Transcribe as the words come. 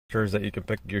that you can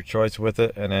pick your choice with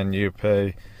it, and then you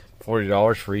pay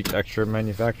 $40 for each extra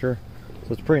manufacturer.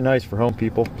 So it's pretty nice for home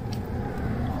people.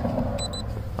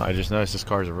 I just noticed this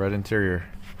car has a red interior.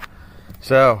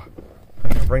 So I'm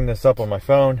gonna bring this up on my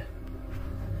phone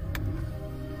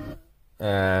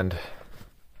and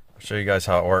I'll show you guys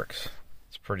how it works.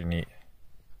 It's pretty neat.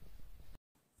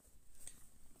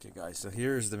 Okay guys, so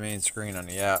here's the main screen on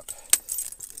the app.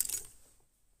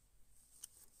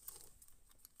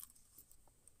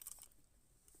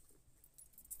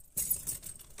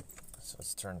 So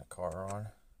let's turn the car on.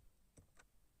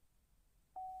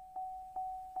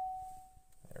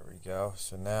 There we go.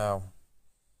 So now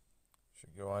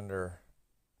should go under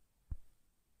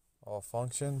all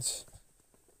functions.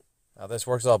 Now this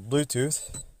works off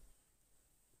Bluetooth.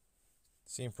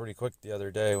 Seemed pretty quick the other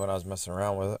day when I was messing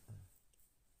around with it.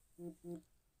 Let's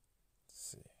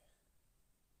see.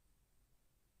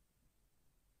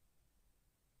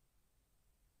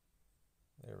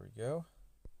 There we go.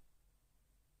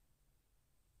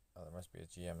 Oh, there must be a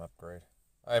GM upgrade.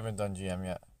 I haven't done GM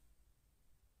yet.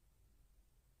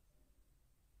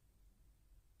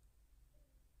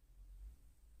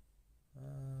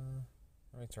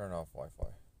 Let me turn off Wi-Fi.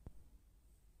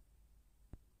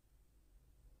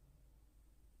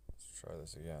 Let's try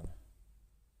this again.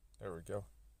 There we go.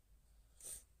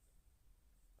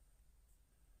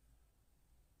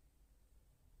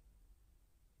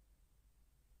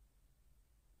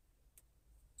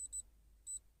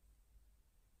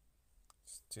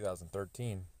 It's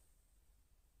 2013.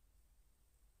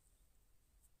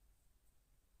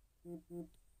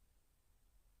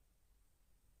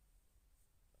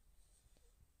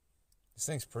 This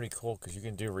thing's pretty cool because you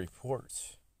can do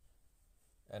reports.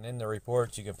 And in the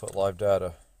reports you can put live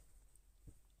data.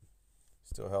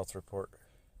 Still health report.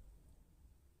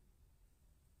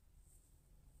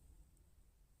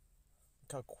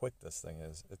 Look how quick this thing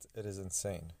is. It is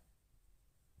insane.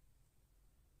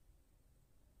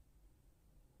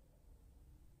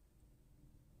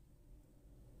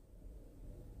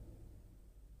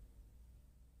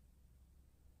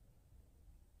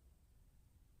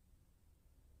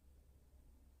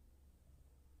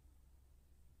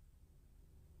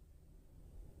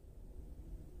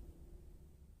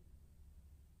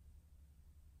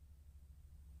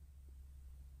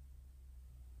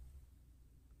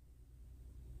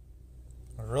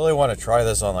 I really want to try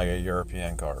this on like a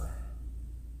European car.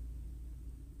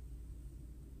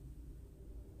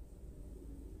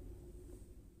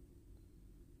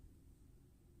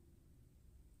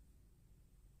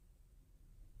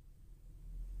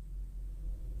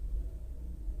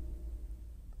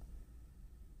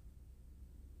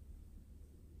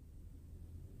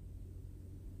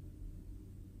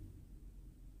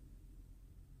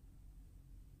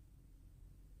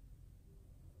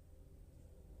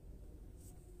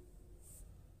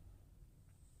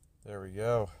 There we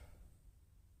go.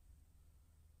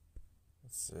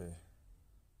 Let's see. Let's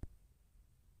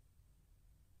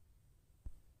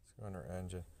go under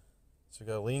engine. So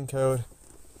we got lean code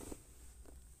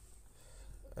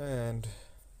and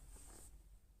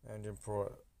engine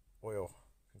pro oil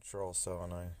control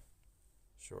 79.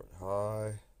 Short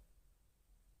high.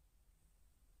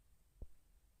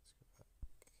 Let's go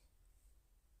back.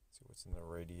 See what's in the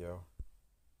radio.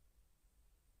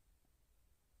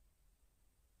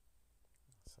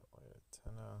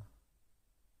 Antenna.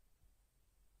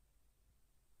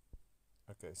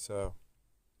 Okay, so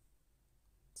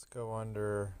let's go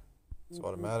under. It's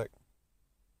automatic.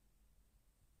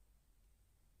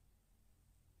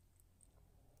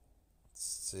 Let's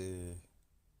see.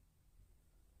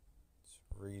 Let's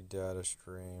read data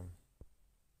stream.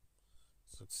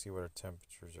 So let's see what our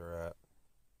temperatures are at.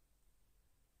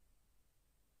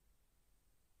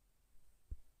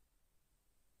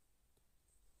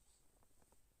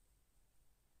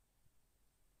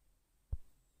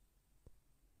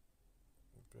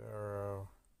 Barrow.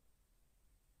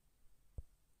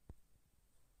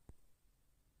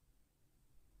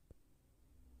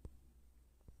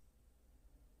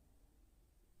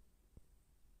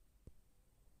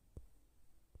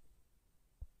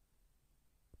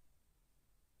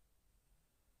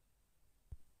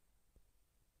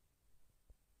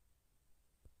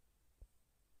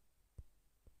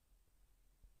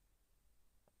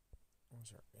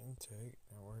 Where's our intake?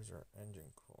 Now where's our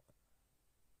engine coolant?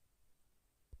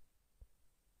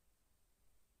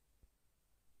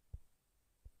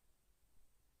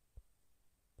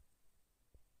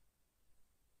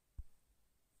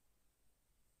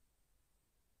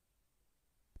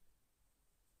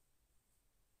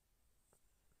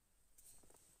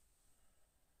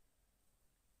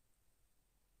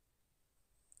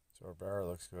 So our barrel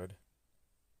looks good.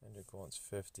 coolant's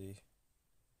 50.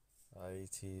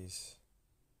 IETs.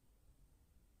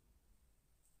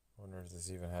 Wonder if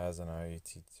this even has an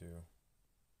IET too.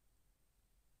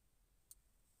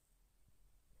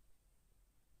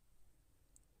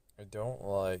 I don't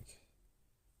like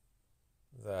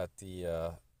that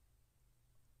the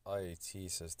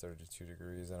IET says 32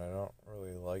 degrees, and I don't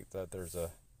really like that there's a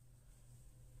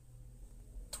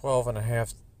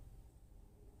 12.5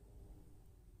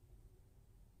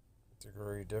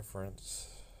 degree difference.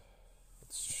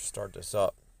 Let's start this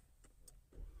up.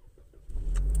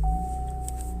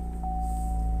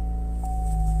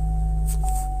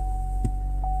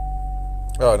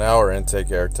 Oh, now our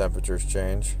intake air temperatures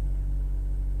change.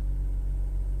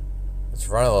 It's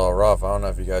running a little rough. I don't know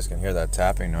if you guys can hear that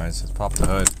tapping noise. Let's pop the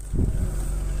hood.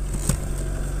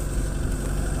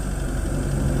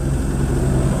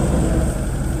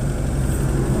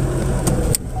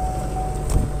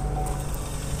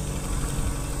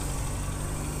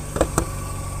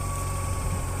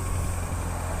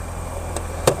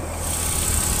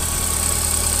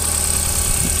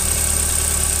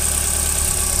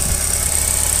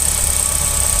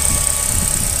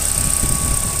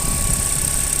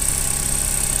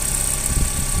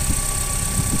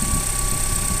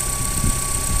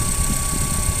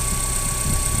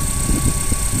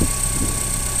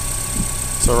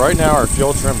 So right now our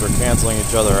fuel trims are canceling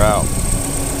each other out.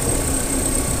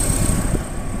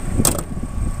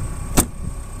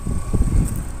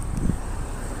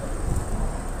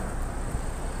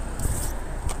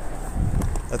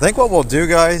 I think what we'll do,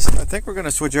 guys, I think we're going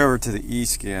to switch over to the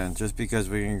E-scan just because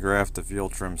we can graph the fuel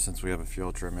trim since we have a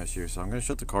fuel trim issue. So I'm going to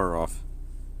shut the car off.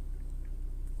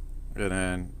 And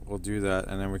then we'll do that,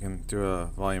 and then we can do a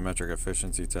volumetric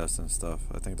efficiency test and stuff.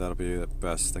 I think that'll be the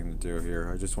best thing to do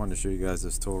here. I just wanted to show you guys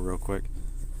this tool real quick.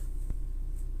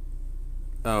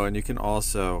 Oh, and you can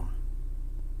also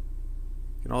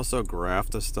graph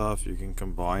the stuff. You can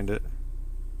combine it.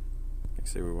 You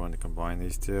see, we want to combine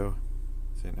these two.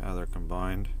 See, now they're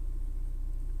combined.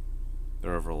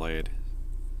 They're overlaid.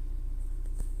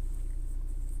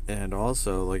 And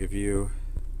also, like, if you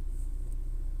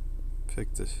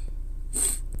pick this.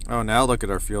 Oh, now look at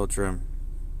our fuel trim.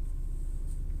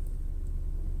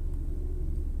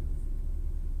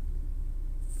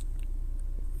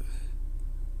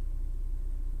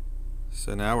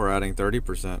 So now we're adding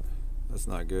 30%. That's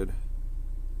not good.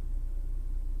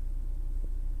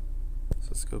 So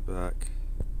let's go back.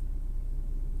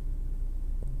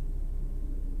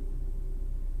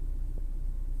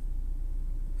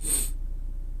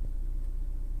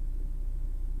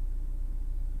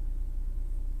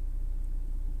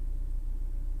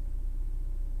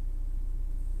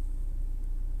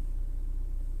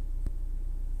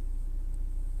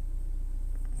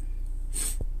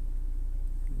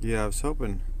 Yeah, I was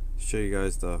hoping to show you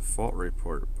guys the fault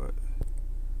report, but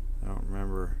I don't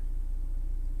remember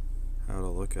how to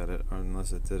look at it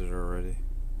unless I did it already.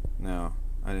 No,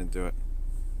 I didn't do it.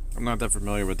 I'm not that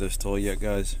familiar with this tool yet,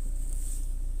 guys.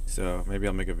 So maybe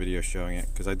I'll make a video showing it,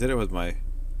 because I did it with my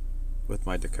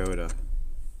Dakota.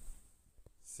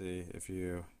 See if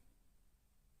you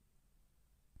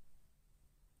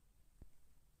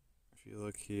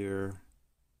look here.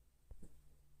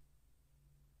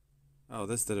 Oh,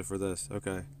 this did it for this.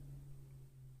 Okay.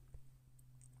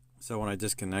 So when I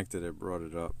disconnected it, brought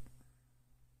it up.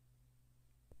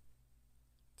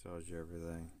 Tells you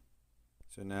everything.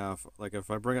 So now,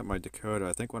 if I bring up my Dakota,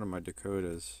 I think one of my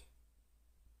Dakotas,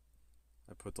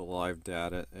 I put the live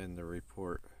data in the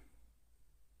report.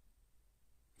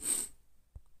 Let's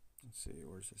see,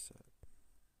 where's this at?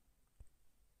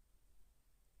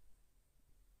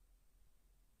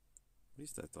 At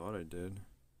least I thought I did.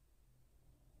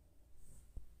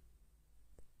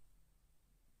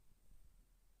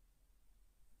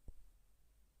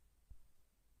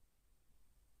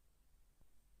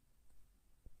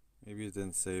 Maybe it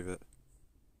didn't save it.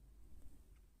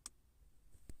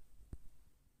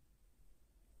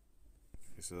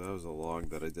 Okay, so that was a log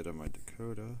that I did on my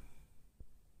Dakota.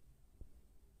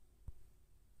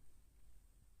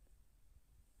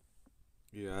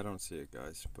 Yeah, I don't see it,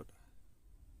 guys, but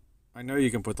I know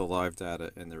you can put the live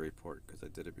data in the report because I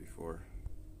did it before.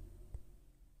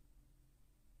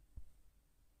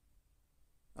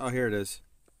 Oh, here it is.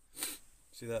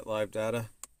 See that live data?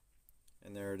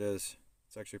 And there it is.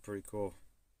 It's actually pretty cool.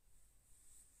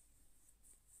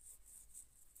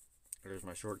 There's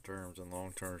my short terms and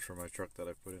long terms for my truck that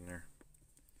I put in there.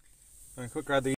 I'm gonna quick grab the